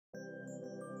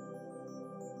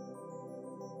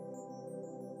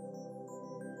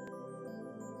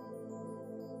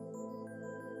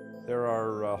There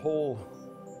are a whole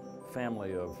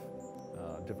family of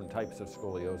different types of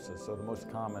scoliosis. So the most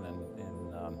common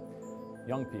in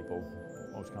young people,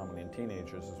 most commonly in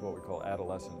teenagers, is what we call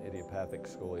adolescent idiopathic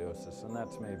scoliosis, and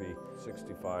that's maybe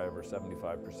 65 or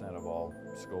 75% of all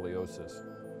scoliosis.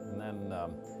 And then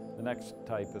the next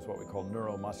type is what we call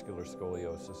neuromuscular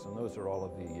scoliosis, and those are all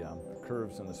of the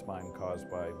curves in the spine caused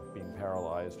by being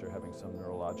paralyzed or having some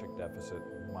neurologic deficit,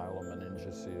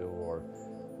 malignancy or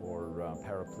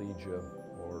paraplegia,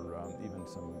 or even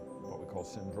some what we call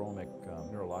syndromic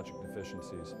neurologic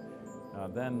deficiencies.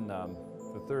 Then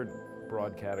the third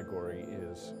broad category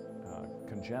is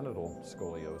congenital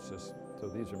scoliosis. So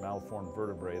these are malformed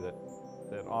vertebrae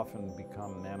that often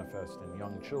become manifest in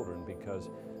young children because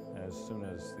as soon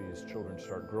as these children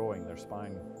start growing, their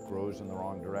spine grows in the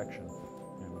wrong direction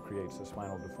and creates a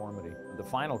spinal deformity. The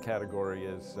final category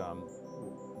is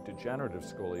degenerative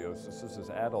scoliosis. This is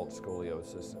adult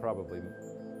scoliosis. Probably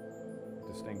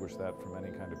distinguish that from any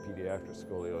kind of pediatric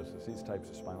scoliosis. These types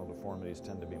of spinal deformities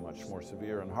tend to be much more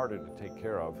severe and harder to take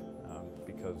care of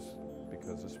because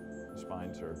the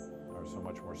spines are so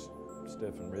much more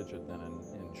stiff and rigid than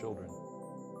in children.